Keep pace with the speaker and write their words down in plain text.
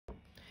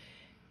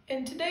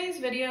In today's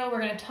video,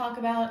 we're going to talk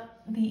about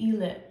the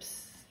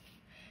ellipse.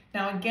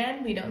 Now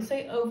again, we don't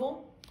say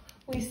oval,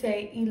 we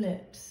say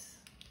ellipse.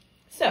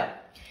 So,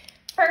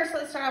 first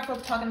let's start off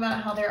with talking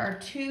about how there are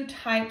two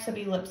types of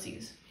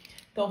ellipses,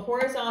 the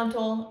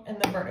horizontal and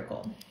the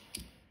vertical.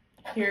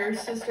 Here's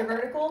sister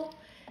vertical,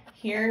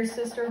 here's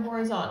sister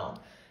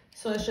horizontal.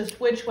 So it's just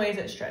which way is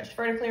it stretched,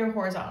 vertically or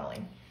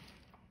horizontally.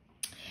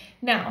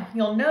 Now,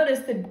 you'll notice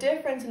the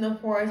difference in the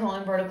horizontal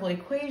and vertical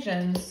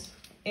equations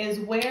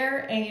is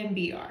where A and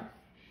B are.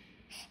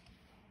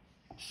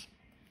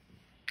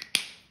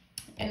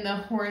 In the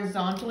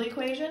horizontal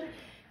equation,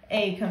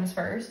 A comes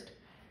first,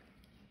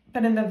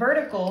 but in the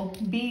vertical,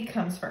 B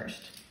comes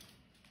first.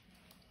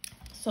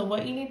 So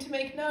what you need to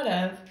make note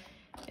of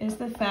is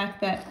the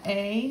fact that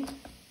A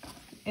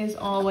is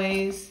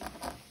always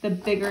the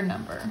bigger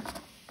number.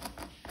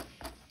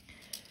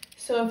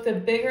 So if the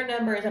bigger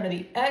number is under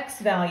the X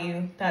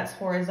value, that's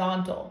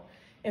horizontal.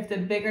 If the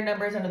bigger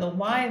number is under the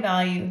Y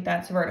value,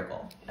 that's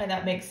vertical. And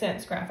that makes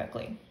sense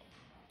graphically.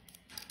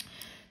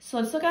 So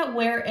let's look at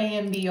where A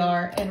and B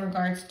are in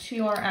regards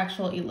to our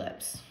actual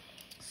ellipse.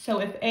 So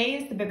if A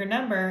is the bigger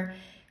number,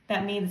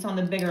 that means it's on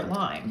the bigger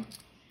line.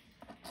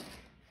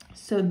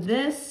 So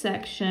this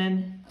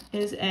section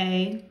is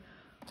A,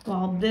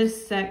 while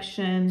this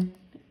section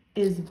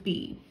is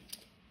B.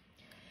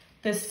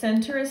 The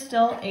center is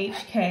still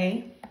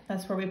HK.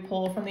 That's where we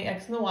pull from the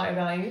X and the Y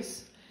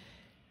values.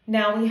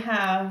 Now we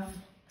have,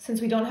 since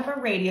we don't have a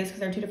radius because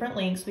they're two different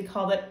lengths, we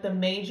call it the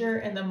major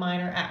and the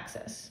minor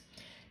axis.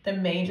 The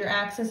major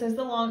axis is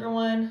the longer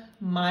one,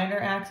 minor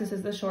axis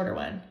is the shorter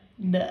one.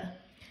 Duh.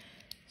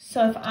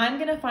 So if I'm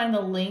gonna find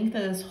the length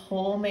of this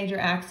whole major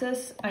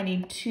axis, I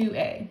need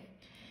 2A.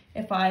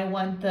 If I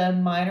want the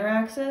minor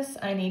axis,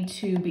 I need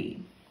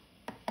 2B.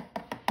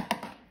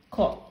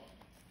 Cool.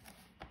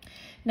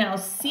 Now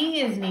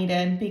C is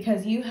needed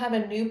because you have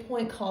a new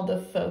point called the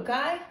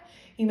foci.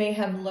 You may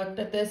have looked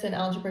at this in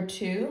Algebra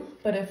 2,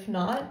 but if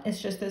not,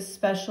 it's just this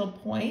special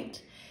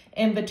point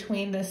in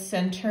between the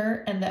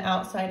center and the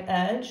outside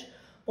edge.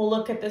 We'll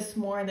look at this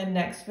more in the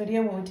next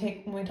video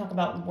when we talk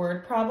about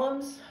word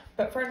problems,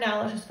 but for now,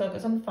 let's just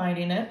focus on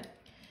finding it.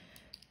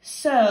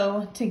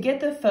 So to get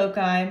the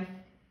foci,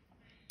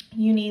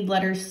 you need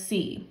letter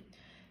C.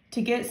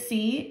 To get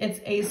C, it's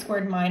A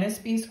squared minus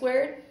B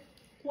squared.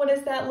 What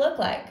does that look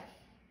like?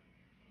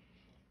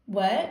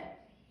 What?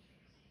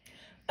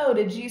 Oh,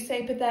 did you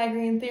say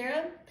Pythagorean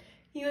theorem?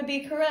 You would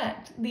be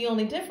correct. The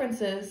only difference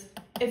is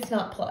it's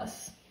not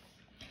plus.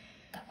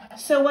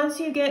 So once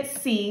you get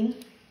C,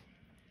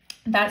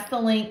 that's the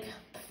length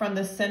from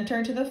the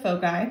center to the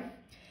foci.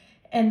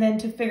 And then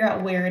to figure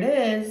out where it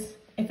is,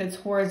 if it's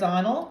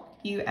horizontal,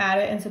 you add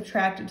it and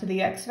subtract it to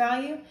the X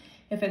value.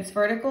 If it's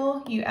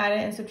vertical, you add it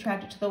and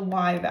subtract it to the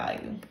Y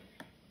value.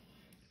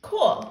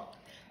 Cool.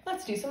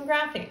 Let's do some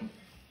graphing.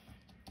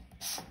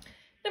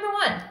 Number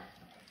one.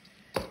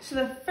 So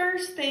the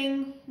first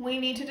thing we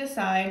need to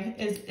decide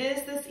is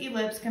this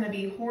ellipse going to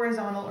be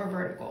horizontal or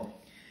vertical?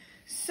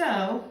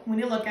 So we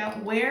need to look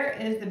at where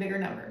is the bigger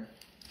number.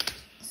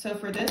 So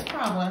for this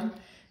problem,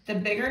 the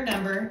bigger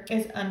number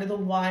is under the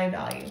Y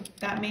value.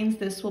 That means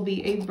this will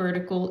be a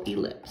vertical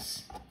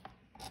ellipse.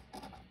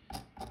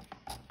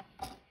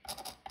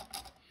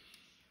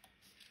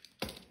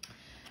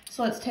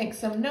 So let's take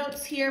some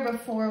notes here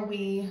before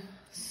we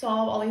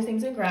solve all these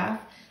things in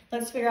graph.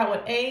 Let's figure out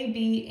what A,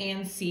 B,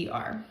 and C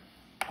are.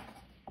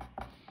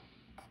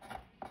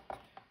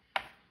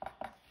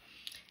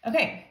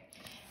 Okay,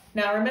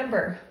 now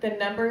remember, the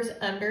numbers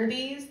under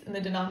these in the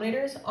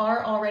denominators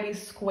are already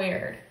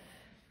squared.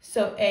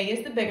 So A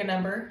is the bigger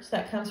number, so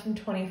that comes from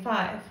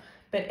 25.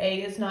 But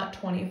A is not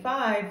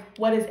 25.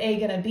 What is A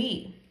gonna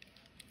be?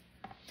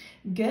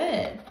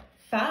 Good,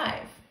 5.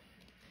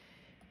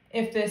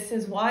 If this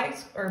is Y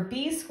or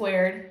B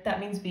squared, that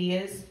means B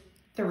is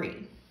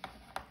 3.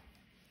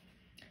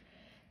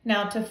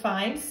 Now to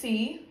find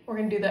C, we're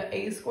gonna do the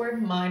A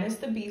squared minus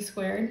the B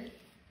squared.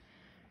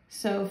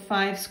 So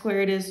 5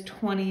 squared is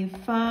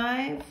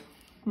 25,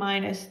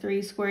 minus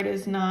 3 squared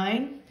is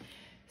 9.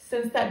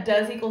 Since that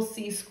does equal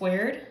C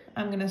squared,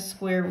 I'm going to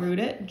square root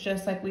it,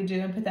 just like we do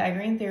in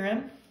Pythagorean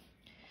theorem.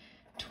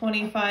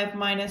 25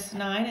 minus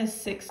 9 is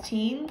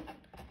 16.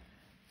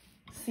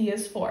 C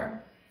is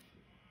 4.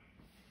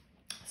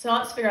 So now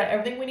let's figure out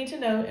everything we need to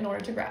know in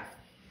order to graph.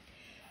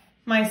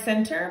 My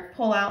center,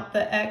 pull out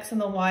the X and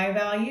the Y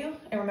value,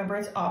 and remember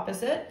it's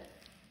opposite.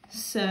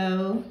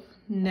 So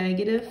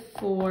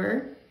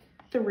 -4,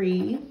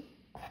 3.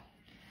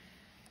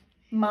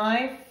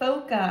 My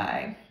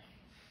foci.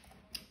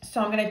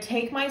 So I'm going to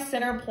take my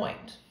center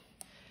point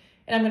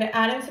and I'm going to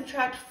add and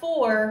subtract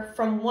 4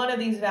 from one of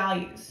these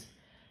values.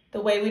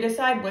 The way we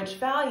decide which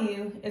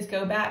value is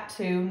go back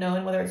to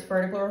knowing whether it's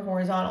vertical or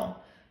horizontal.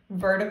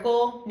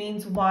 Vertical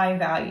means Y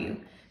value.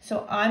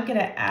 So I'm going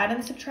to add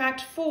and subtract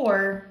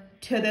 4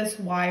 to this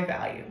Y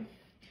value.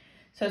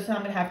 So I'm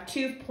going to have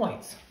 2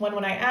 points. One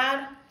when I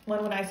add,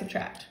 one when I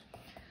subtract.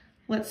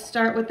 Let's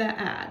start with the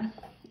add.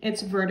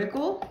 It's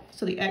vertical,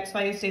 so the X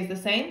value stays the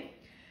same.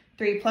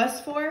 3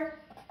 plus 4,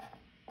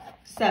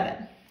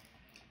 7.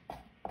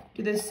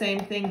 do the same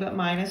thing but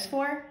minus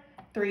 4.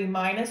 3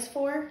 minus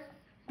 4,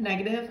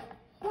 negative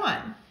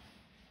 1.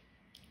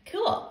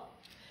 Cool.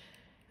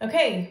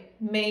 Okay,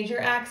 major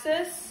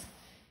axis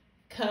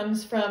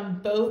comes from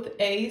both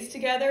A's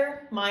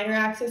together. Minor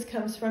axis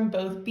comes from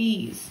both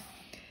B's.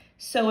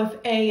 So if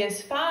A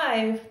is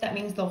 5, that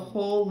means the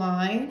whole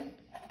line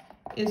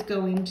is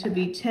going to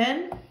be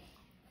 10.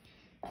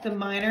 The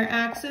minor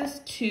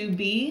axis,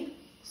 2B,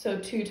 so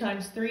 2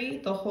 times 3,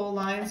 the whole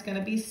line is going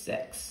to be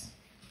 6.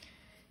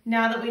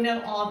 Now that we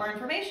know all of our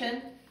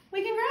information,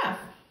 we can graph.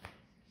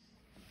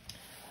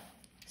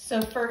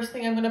 So first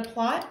thing I'm going to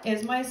plot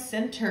is my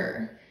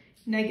center,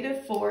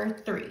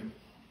 -4, 3.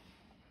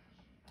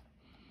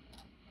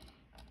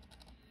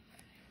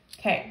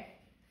 Okay,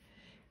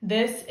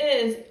 this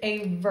is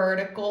a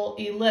vertical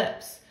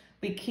ellipse.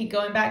 We keep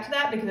going back to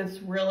that because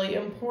it's really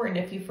important.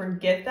 If you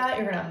forget that,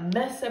 you're gonna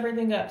mess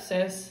everything up,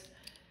 sis.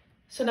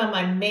 So now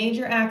my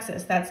major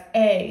axis, that's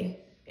A,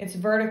 it's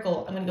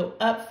vertical. I'm gonna go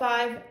up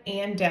 5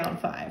 and down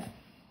 5.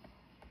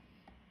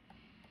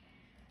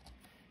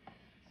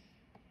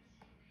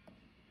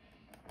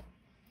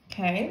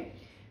 Okay,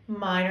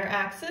 minor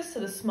axis, so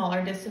the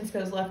smaller distance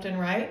goes left and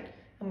right.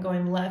 I'm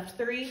going left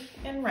 3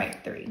 and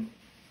right 3.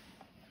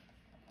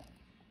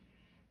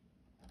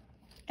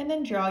 And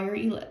then draw your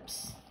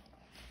ellipse.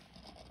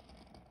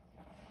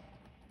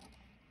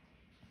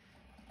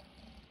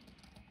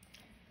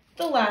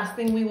 The last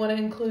thing we want to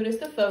include is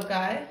the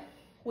foci.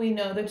 We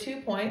know the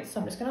 2 points, so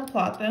I'm just going to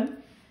plot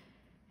them.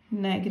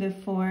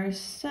 -4,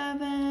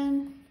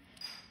 7,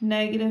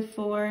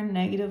 -4,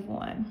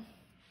 -1.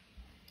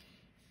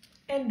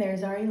 And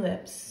there's our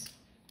ellipse.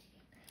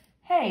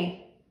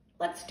 Hey,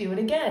 let's do it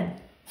again.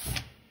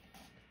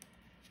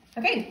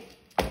 Okay,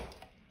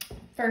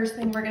 first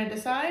thing we're going to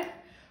decide,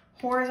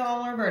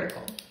 horizontal or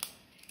vertical.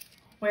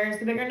 Where's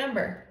the bigger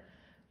number?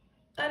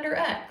 Under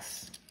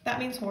X. That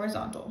means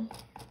horizontal.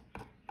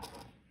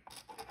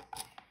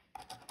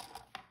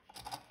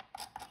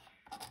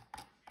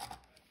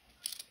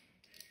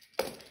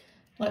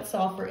 Let's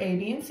solve for A,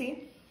 B, and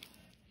C.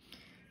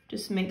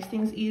 Just makes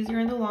things easier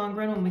in the long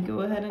run when we go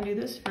ahead and do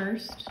this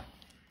first.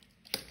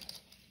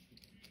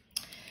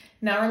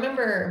 Now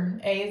remember,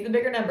 A is the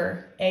bigger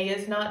number. A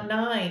is not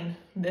 9.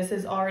 This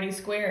is already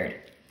squared.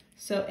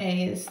 So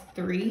A is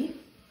 3,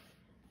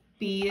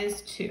 B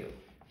is 2.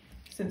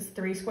 Since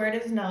 3 squared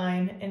is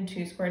 9 and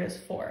 2 squared is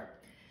 4.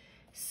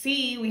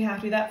 C, we have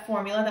to do that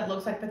formula that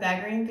looks like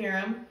Pythagorean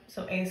theorem.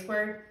 So A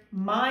squared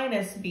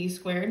minus B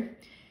squared.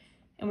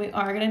 And we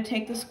are going to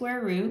take the square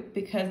root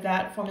because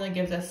that formula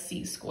gives us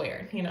C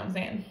squared. You know what I'm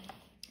saying?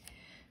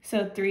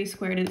 So 3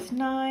 squared is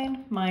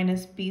 9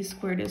 minus B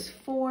squared is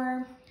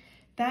 4.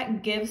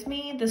 That gives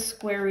me the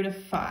square root of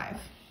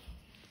 5.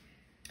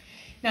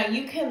 Now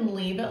you can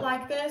leave it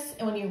like this,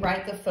 and when you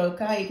write the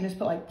foci, you can just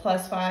put like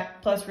plus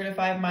root of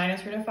 5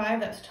 minus root of 5.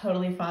 That's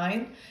totally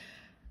fine.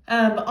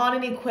 On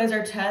any quiz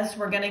or test,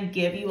 we're going to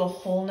give you a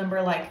whole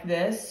number like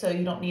this, so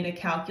you don't need a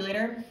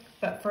calculator.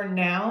 But for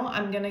now,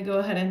 I'm going to go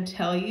ahead and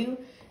tell you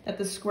that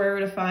the square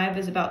root of 5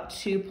 is about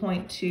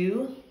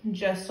 2.2,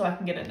 just so I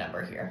can get a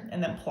number here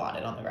and then plot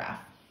it on the graph.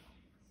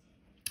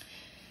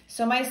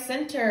 So my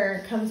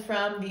center comes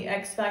from the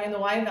X value and the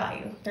Y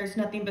value. There's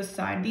nothing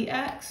beside the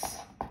X,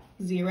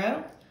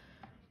 0.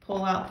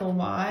 Pull out the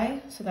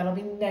Y, so that'll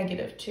be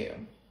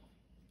 -2.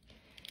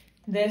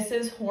 This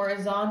is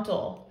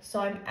horizontal,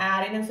 so I'm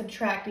adding and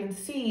subtracting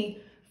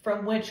C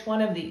from which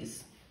one of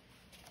these?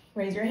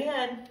 Raise your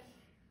hand.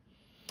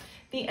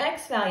 The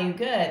X value,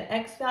 good.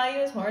 X value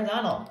is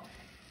horizontal.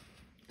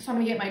 So I'm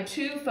gonna get my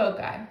 2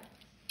 foci.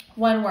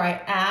 One where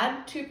I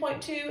add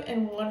 2.2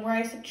 and one where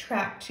I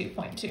subtract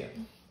 2.2.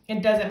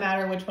 It doesn't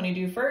matter which one you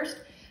do first,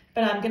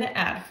 but I'm gonna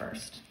add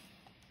first.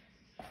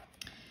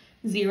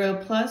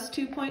 0 plus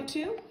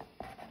 2.2,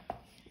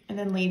 and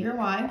then leave your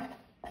Y.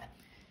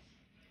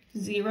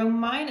 0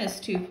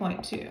 minus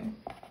 2.2,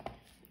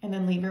 and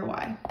then leave your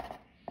Y.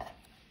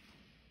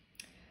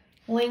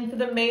 Length of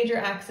the major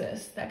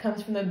axis, that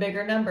comes from the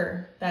bigger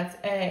number, that's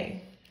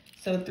A.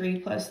 So 3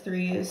 plus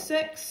 3 is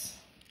 6.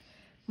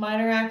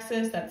 Minor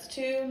axis, that's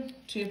 2.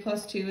 2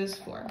 plus 2 is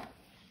 4.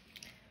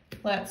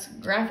 Let's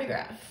graph a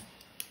graph.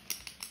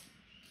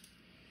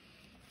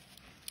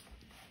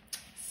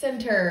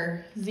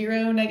 Center,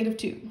 0,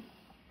 -2.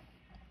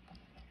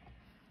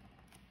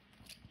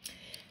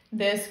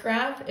 This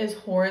graph is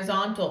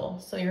horizontal,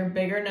 so your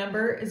bigger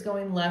number is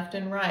going left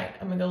and right.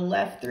 I'm gonna go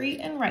left 3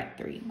 and right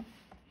 3.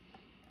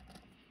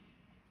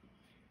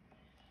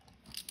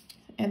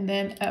 And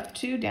then up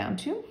 2, down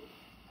 2.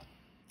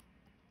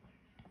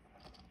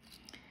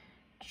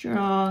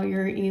 Draw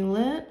your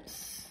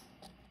ellipse.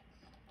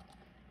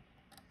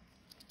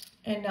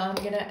 And now I'm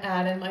gonna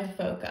add in my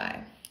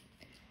foci.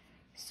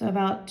 So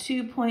about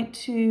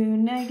 2.2,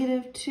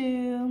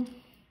 -2,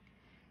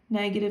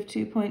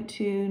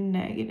 -2.2,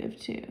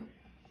 -2.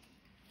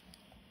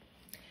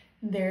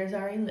 There's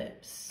our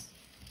ellipse.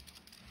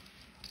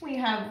 We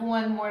have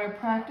one more to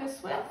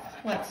practice with.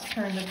 Let's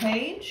turn the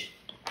page.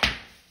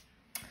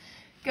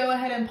 Go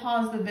ahead and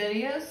pause the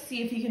video,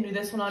 see if you can do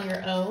this one on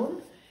your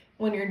own.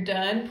 When you're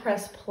done,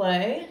 press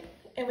play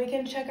and we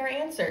can check our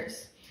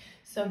answers.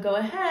 So go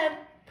ahead,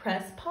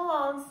 press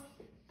pause.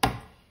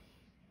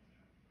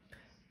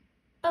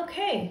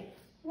 Okay,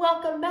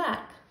 welcome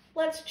back.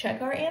 Let's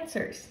check our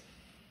answers.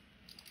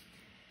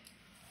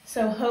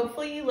 So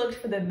hopefully you looked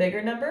for the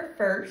bigger number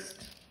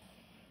first,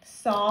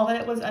 saw that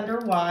it was under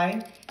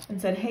y,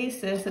 and said, hey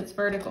sis, it's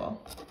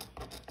vertical.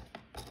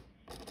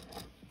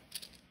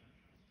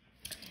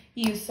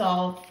 You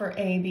solved for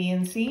A, B,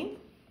 and C.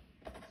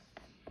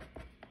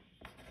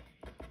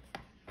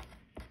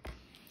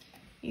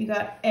 You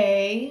got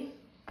A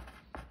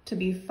to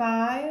be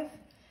 5,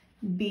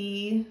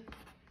 B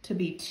to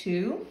be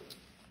 2.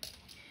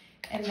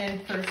 And then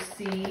for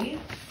C,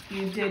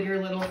 you did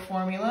your little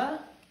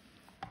formula.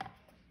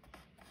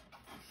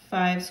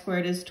 5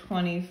 squared is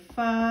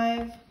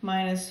 25,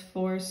 minus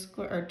 4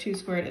 squared, or 2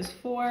 squared is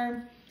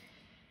 4.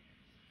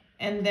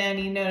 And then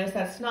you notice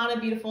that's not a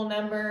beautiful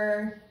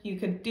number. You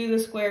could do the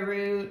square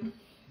root.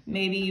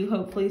 Maybe you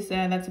hopefully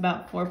said that's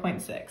about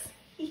 4.6.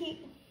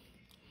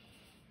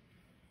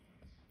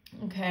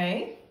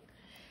 Okay.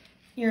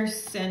 Your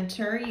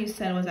center, you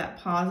said was at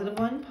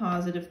 +1,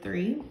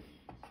 +3.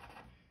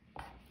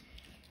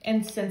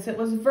 And since it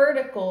was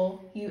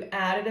vertical, you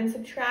added and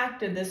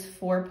subtracted this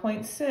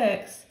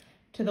 4.6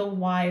 to the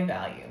y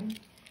value.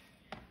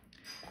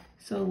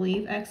 So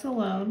leave x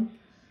alone.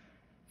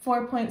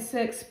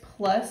 4.6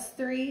 plus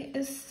 3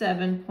 is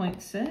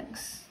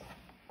 7.6.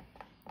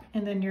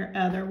 And then your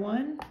other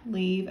one,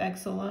 leave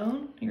x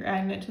alone. You're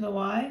adding it to the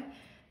y.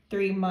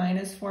 3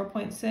 minus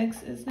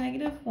 4.6 is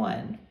negative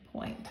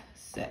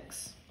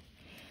 1.6.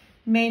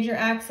 Major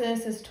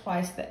axis is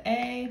twice the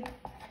A.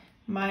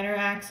 Minor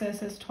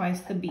axis is twice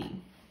the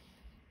B.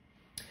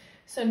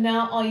 So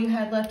now all you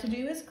had left to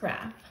do is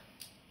graph.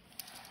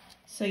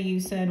 So you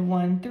said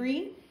 1,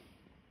 3.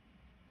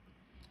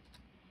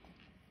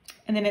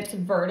 And then it's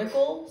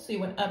vertical, so you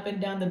went up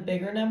and down the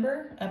bigger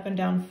number, up and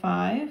down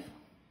 5.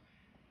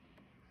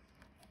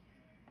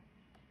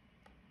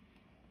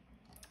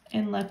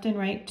 And left and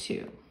right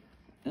 2.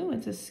 Ooh,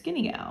 it's a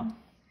skinny gal.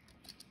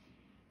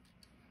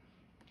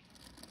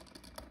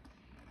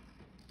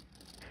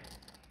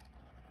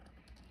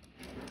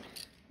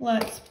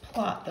 Let's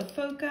plot the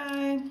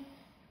foci.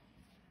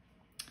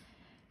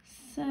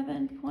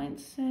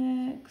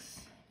 7.6,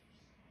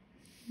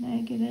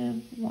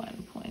 negative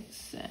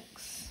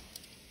 1.6.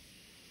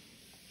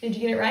 Did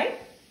you get it right?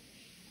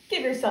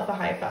 Give yourself a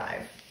high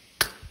five.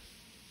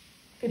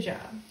 Good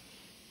job.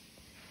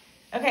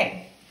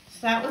 Okay, so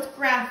that was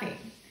graphing.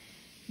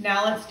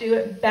 Now let's do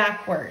it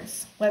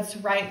backwards. Let's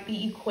write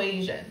the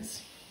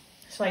equations.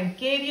 So I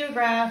gave you a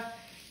graph.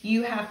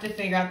 You have to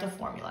figure out the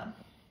formula.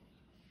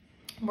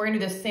 We're gonna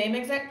do the same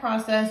exact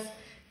process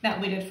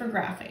that we did for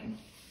graphing.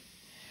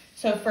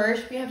 So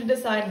first we have to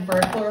decide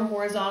vertical or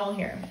horizontal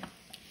here.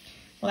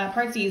 Well, that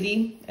part's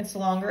easy. It's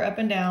longer up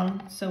and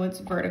down, so it's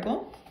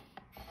vertical.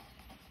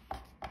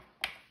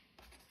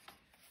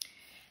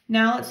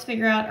 Now let's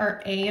figure out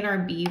our A and our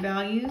B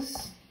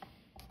values.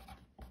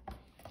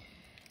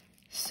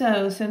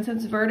 So since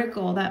it's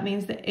vertical, that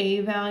means the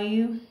A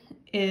value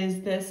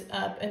is this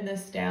up and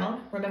this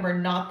down. Remember,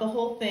 not the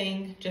whole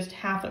thing, just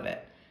half of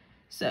it.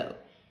 So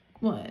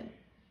 1,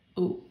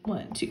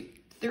 2,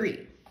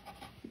 3.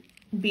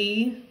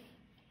 B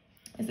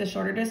is the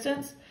shorter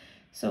distance,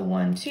 so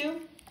 1,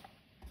 2.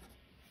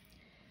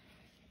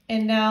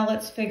 And now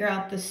let's figure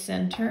out the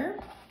center.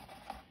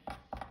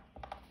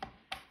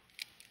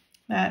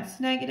 That's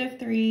negative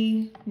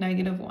 3,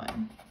 negative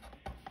 1.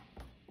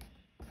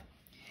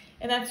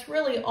 And that's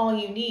really all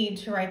you need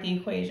to write the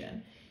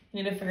equation.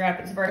 You need to figure out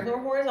if it's vertical or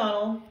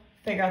horizontal,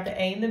 figure out the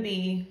A and the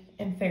B,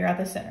 and figure out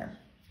the center.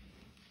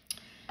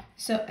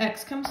 So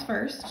x comes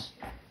first.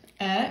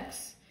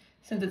 X,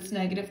 since it's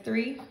negative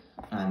 3,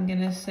 I'm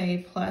gonna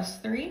say plus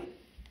 3.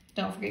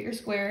 Don't forget your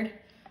squared.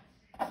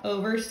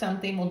 Over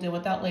something, we'll deal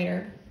with that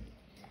later.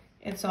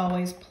 It's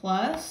always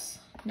plus.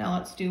 Now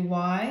let's do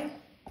y.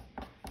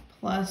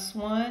 Plus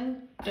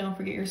 1, don't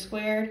forget your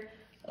squared,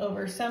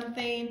 over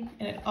something,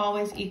 and it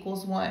always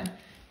equals 1.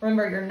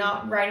 Remember, you're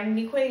not writing an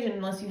equation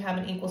unless you have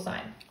an equal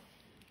sign.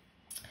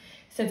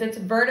 Since it's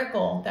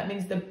vertical, that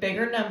means the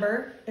bigger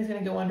number is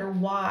gonna go under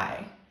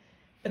y.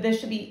 But this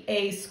should be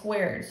a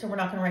squared, so we're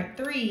not gonna write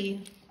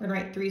 3, we're gonna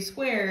write 3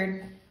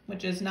 squared,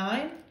 which is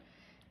 9.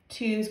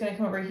 2 is gonna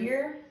come over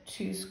here,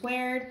 2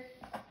 squared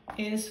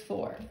is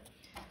 4.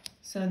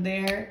 So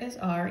there is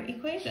our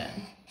equation.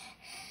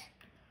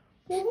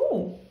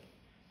 Woohoo!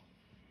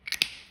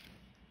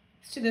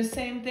 Let's do the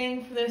same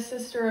thing for this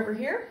sister over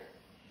here.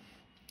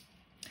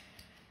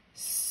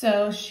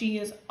 So she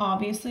is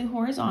obviously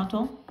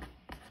horizontal.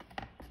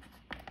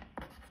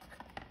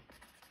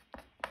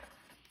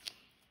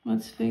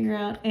 Let's figure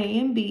out A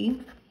and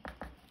B.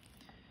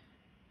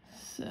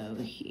 So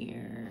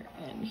here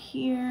and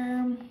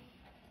here.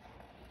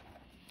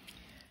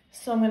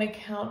 So I'm going to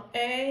count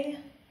A.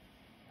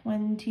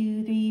 1,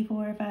 2, 3,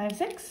 4, 5,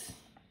 6.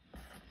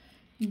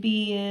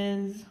 B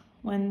is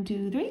 1,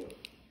 2, 3.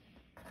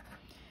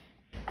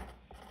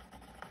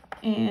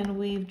 And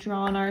we've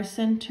drawn our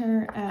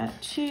center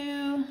at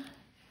 2,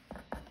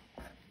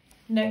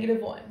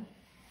 -1.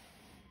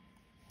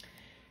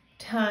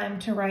 Time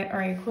to write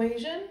our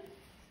equation.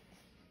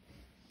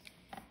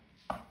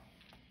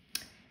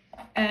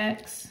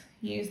 X,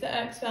 use the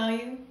X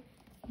value,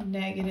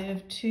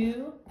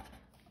 -2,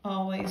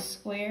 always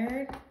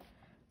squared,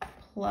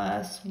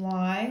 plus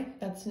Y,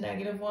 that's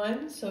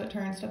 -1, so it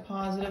turns to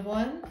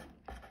 +1,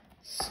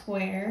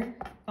 squared,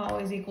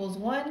 always equals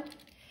 1.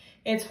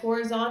 It's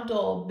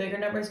horizontal, bigger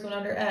numbers going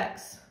under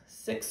X.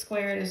 6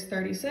 squared is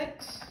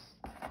 36.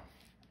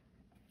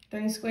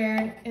 3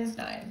 squared is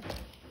 9.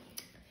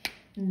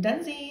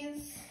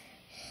 Dunsies.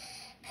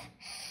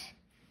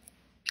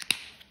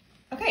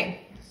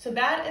 Okay, so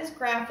that is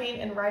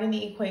graphing and writing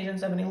the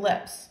equations of an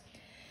ellipse.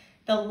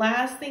 The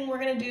last thing we're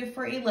going to do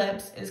for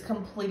ellipse is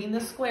completing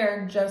the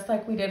square just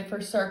like we did for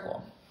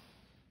circle.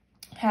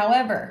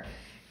 However,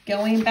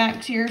 going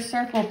back to your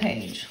circle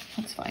page,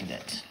 let's find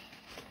it.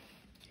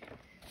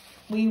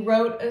 We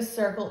wrote a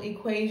circle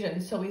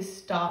equation, so we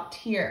stopped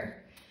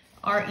here.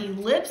 Our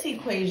ellipse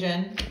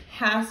equation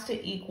has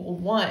to equal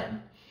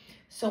 1.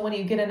 So when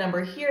you get a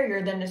number here,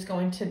 you're then just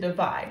going to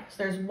divide.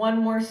 So there's one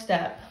more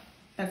step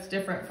that's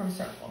different from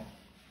circle.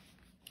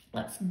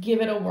 Let's give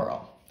it a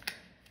whirl.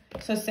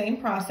 So same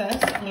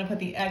process. I'm going to put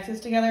the X's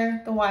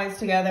together, the Y's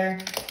together,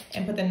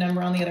 and put the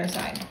number on the other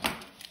side.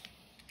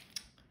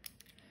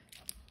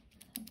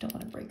 Don't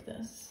want to break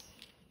this.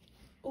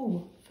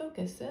 Ooh,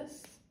 focus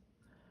this.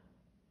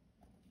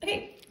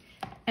 Okay,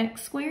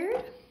 X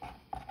squared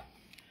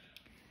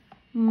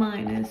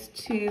minus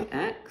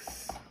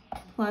 2X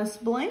plus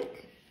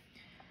blank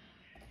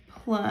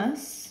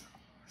plus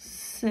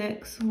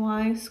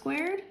 6Y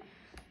squared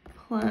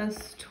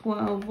plus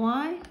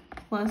 12Y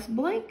plus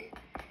blank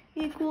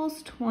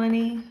equals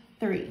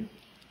 23.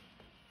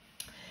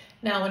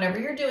 Now, whenever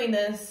you're doing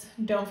this,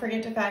 don't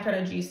forget to factor out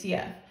a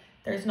GCF.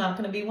 There's not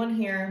going to be one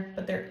here,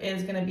 but there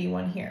is going to be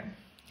one here.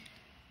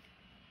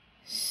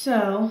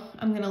 So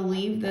I'm going to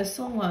leave this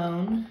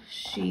alone.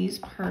 She's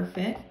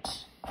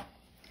perfect.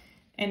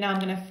 And now I'm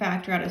going to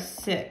factor out a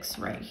 6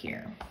 right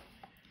here.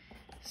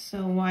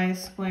 So y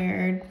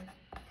squared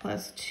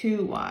plus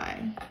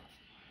 2y.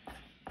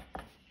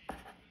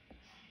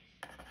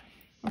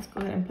 Let's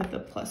go ahead and put the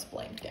plus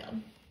blank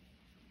down.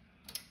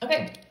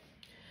 Okay.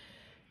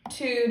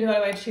 2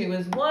 divided by 2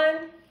 is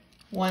 1.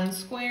 1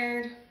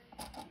 squared,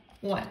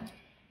 1.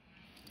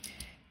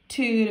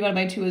 2 divided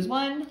by 2 is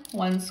 1.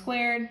 1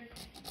 squared,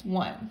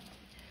 1.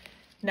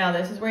 Now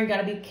this is where you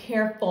got to be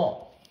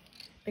careful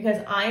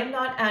because I am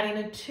not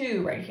adding a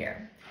 2 right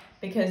here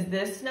because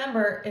this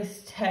number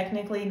is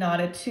technically not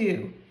a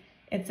 2.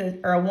 It's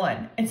a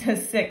 1. It's a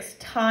 6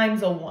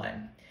 times a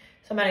 1.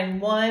 So I'm adding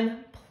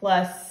 1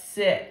 plus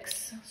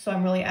 6. So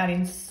I'm really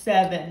adding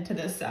 7 to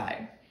this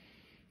side.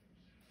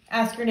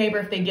 Ask your neighbor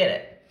if they get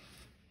it.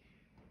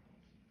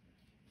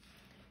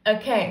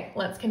 Okay,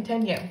 let's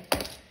continue.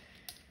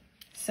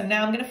 So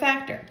now I'm going to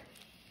factor.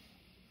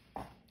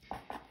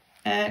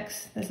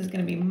 X, this is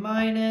going to be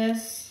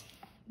minus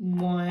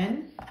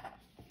 1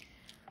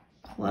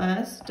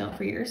 plus, don't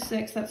forget your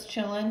 6, that's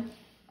chilling.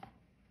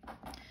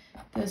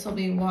 This will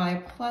be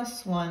y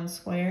plus 1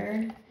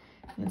 squared,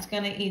 and it's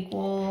going to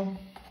equal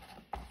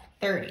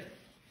 30.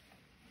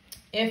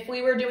 If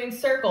we were doing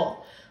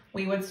circle,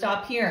 we would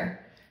stop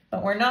here,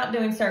 but we're not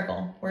doing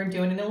circle. We're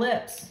doing an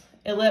ellipse.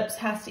 Ellipse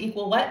has to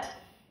equal what?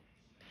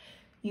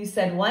 You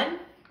said 1?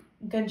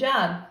 Good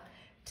job.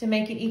 To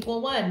make it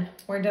equal 1,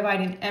 we're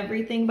dividing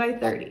everything by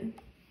 30.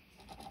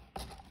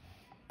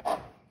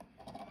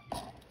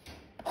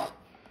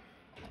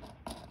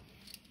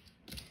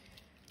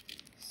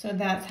 So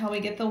that's how we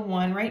get the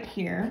 1 right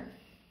here.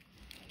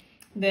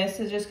 This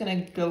is just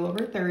going to go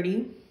over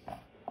 30.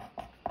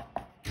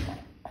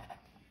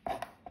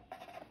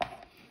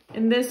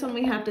 And this one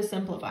we have to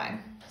simplify.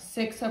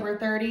 6 over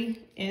 30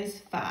 is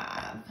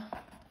 5.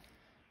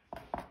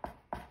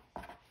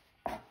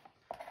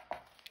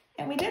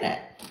 And we did it.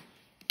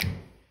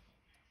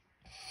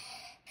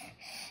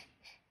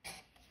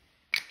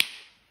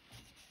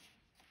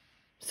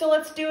 So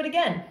let's do it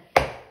again.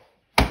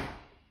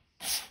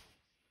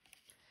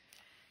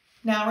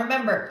 Now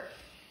remember,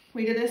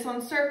 we did this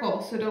on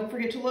circle, so don't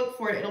forget to look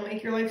for it. It'll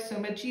make your life so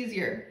much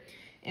easier.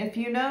 If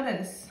you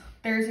notice,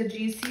 there's a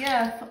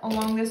GCF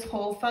along this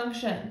whole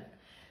function.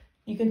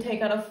 You can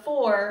take out a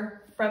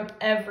 4 from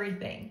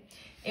everything.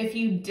 If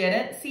you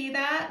didn't see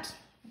that,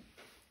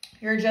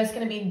 you're just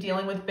going to be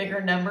dealing with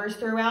bigger numbers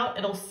throughout.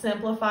 It'll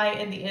simplify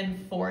in the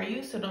end for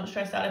you, so don't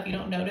stress out if you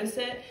don't notice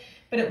it.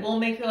 But it will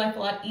make your life a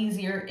lot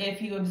easier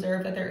if you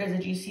observe that there is a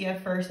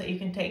GCF first that you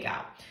can take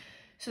out.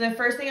 So the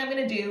first thing I'm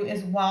going to do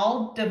is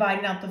while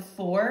dividing out the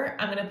 4,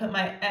 I'm going to put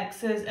my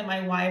X's and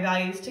my Y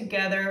values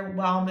together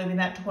while moving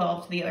that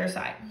 12 to the other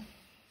side.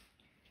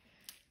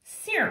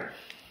 Here,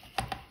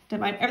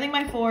 divide everything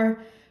by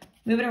 4,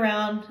 move it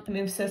around, and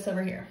move sis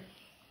over here.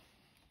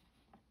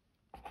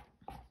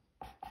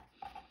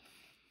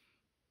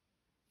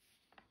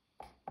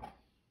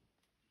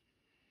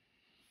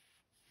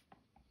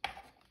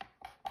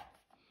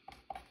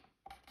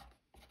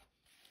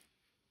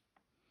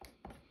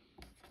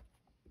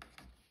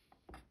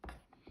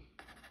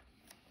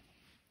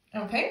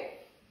 Okay.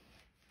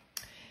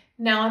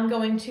 Now I'm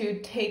going to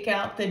take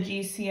out the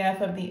GCF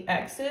of the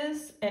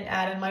x's and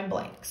add in my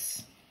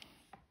blanks.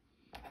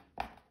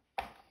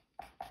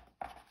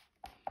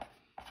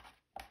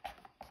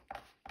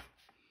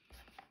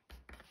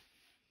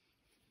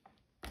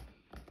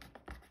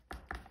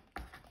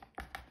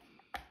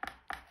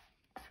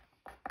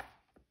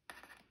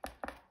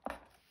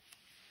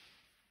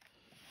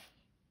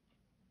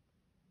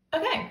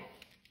 Okay,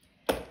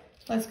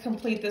 let's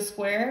complete the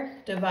square.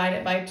 Divide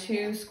it by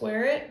 2,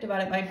 square it.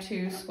 Divide it by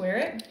 2, square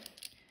it.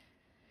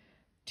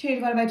 2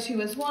 divided by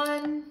 2 is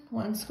 1.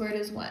 1 squared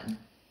is 1.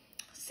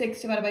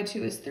 6 divided by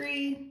 2 is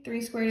 3.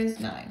 3 squared is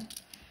 9.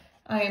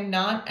 I am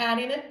not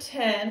adding a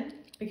 10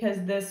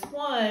 because this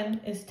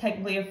 1 is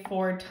technically a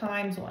 4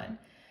 times 1.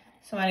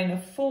 So I'm adding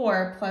a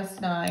 4 plus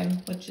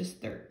 9, which is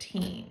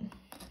 13.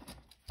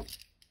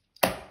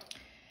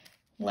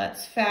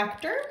 Let's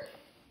factor.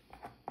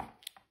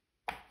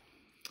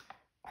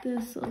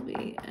 This will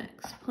be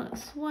x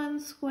plus 1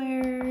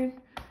 squared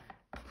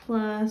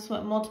plus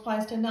what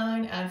multiplies to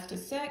 9 adds to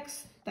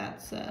 6.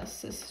 That's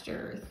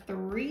sister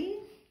 3.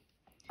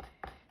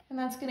 And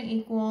that's going to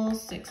equal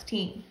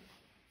 16.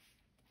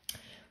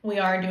 We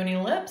are doing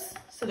ellipse,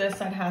 so this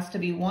side has to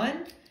be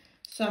 1.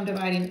 So I'm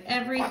dividing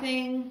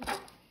everything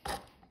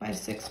by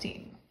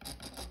 16.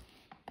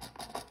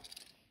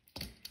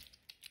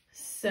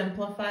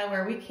 Simplify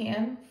where we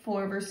can.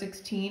 4 over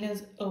 16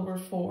 is over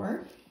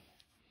 4.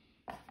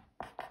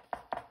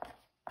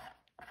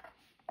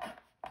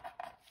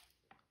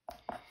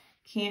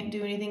 Can't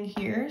do anything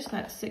here, so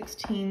that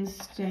 16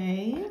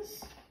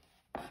 stays.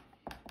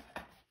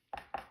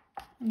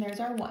 And there's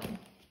our 1.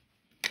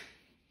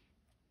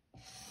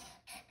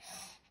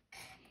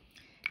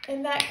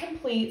 And that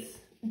completes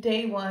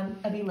day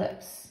 1 of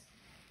ellipse.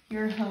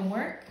 Your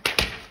homework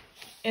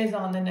is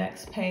on the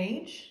next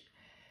page.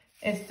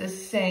 It's the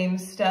same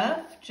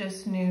stuff,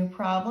 just new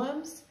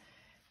problems.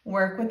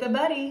 Work with a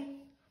buddy.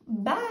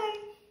 Bye.